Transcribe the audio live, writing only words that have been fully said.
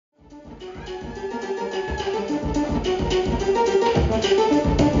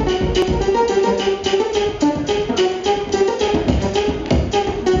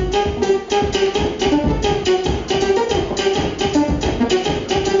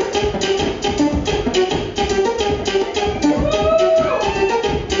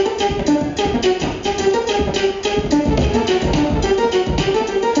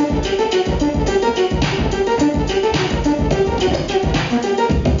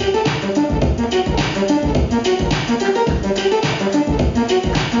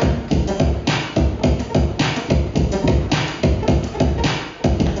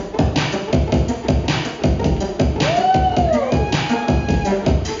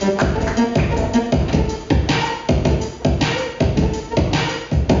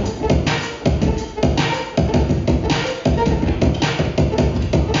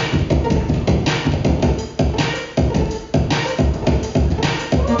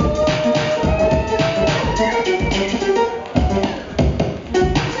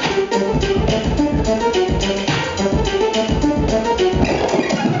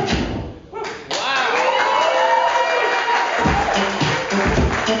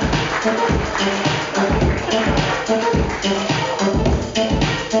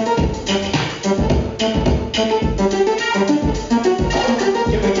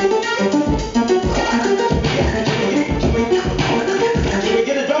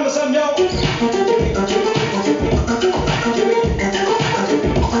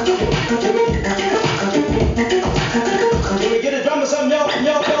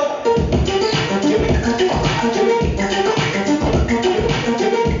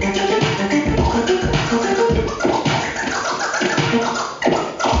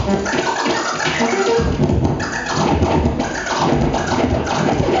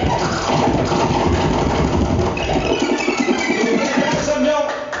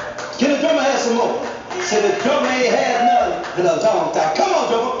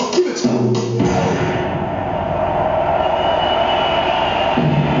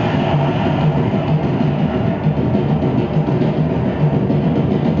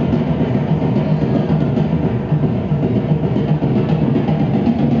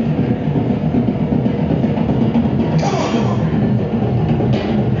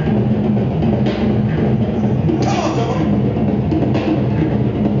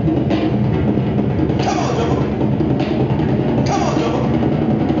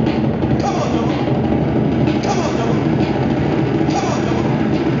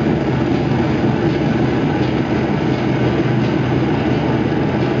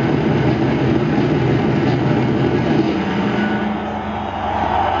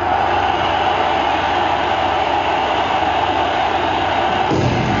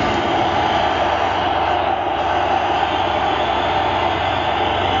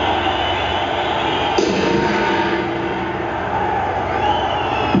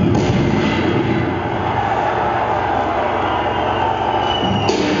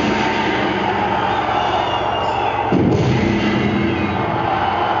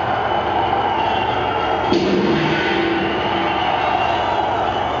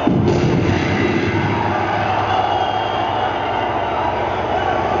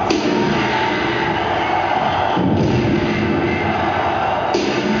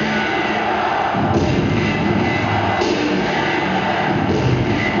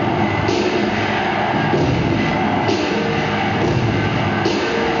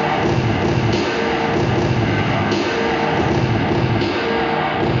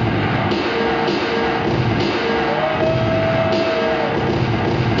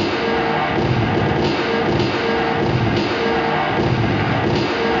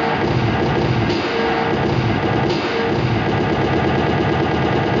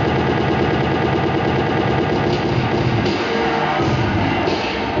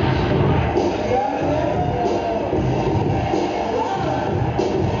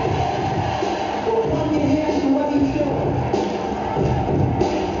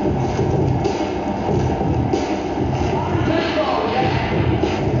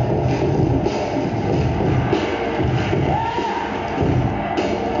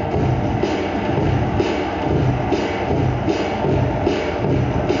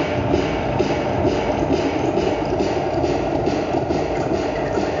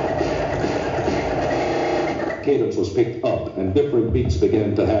cadence was picked up and different beats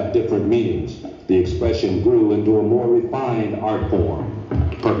began to have different meanings. The expression grew into a more refined art form,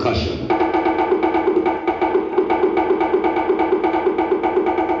 percussion.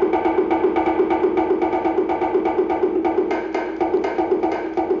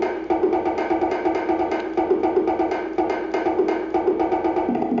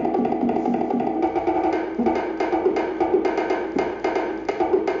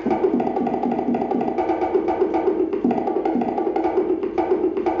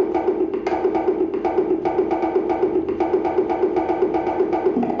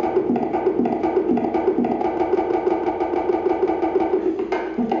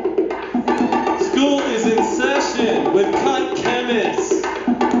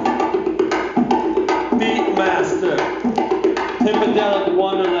 Pimpadelic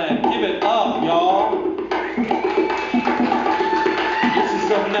Wonderland. Give it up, y'all. This is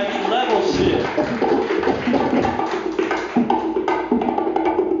some next level shit.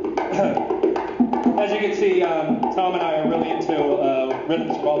 As you can see, Tom and I are really into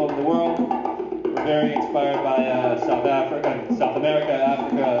rhythms from all over the world. We're very inspired by South America,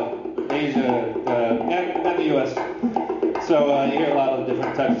 Africa, Asia, and the U.S. So you hear a lot of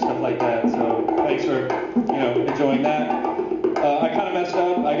different types of stuff like that. So thanks for enjoying that. I kind of messed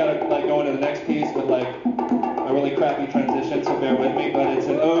up. I gotta go into the next piece with a really crappy transition, so bear with me. But it's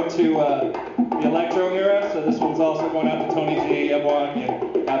an ode to the electro era. So this one's also going out to Tony G, Ebwak,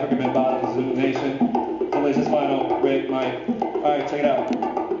 and Africa Bambaataa, Zulu Nation. Delicious Final, great Mike. All right, check it out.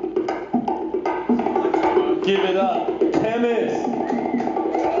 Give it up, Chemist.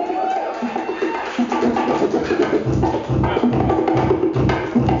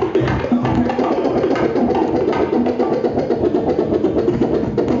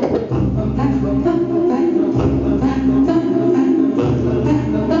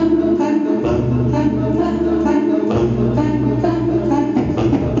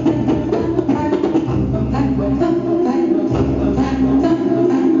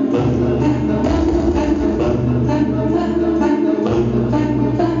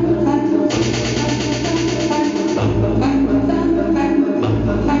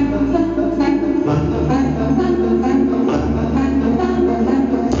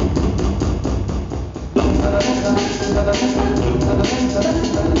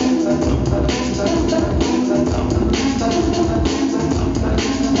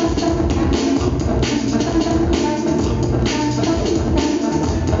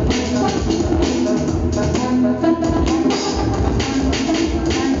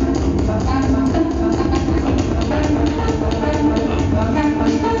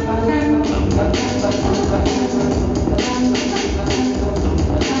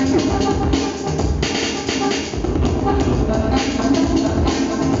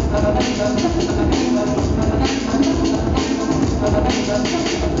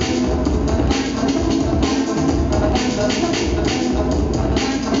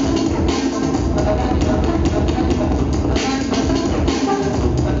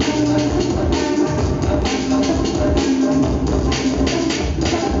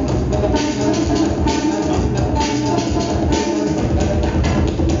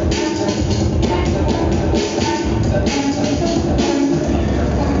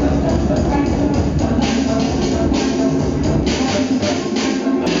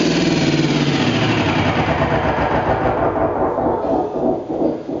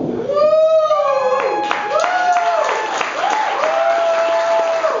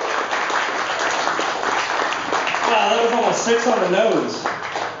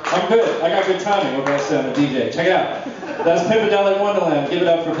 Timing over us on the DJ. Check it out. That's Pimpadelic Wonderland. Give it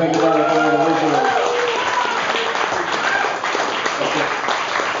up for Pimpadelic Wonderland.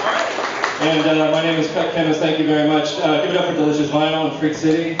 And my name is CUT CHEMIST. Thank you very much. Give it up for Delicious Vinyl in Freak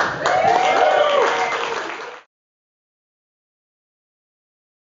City.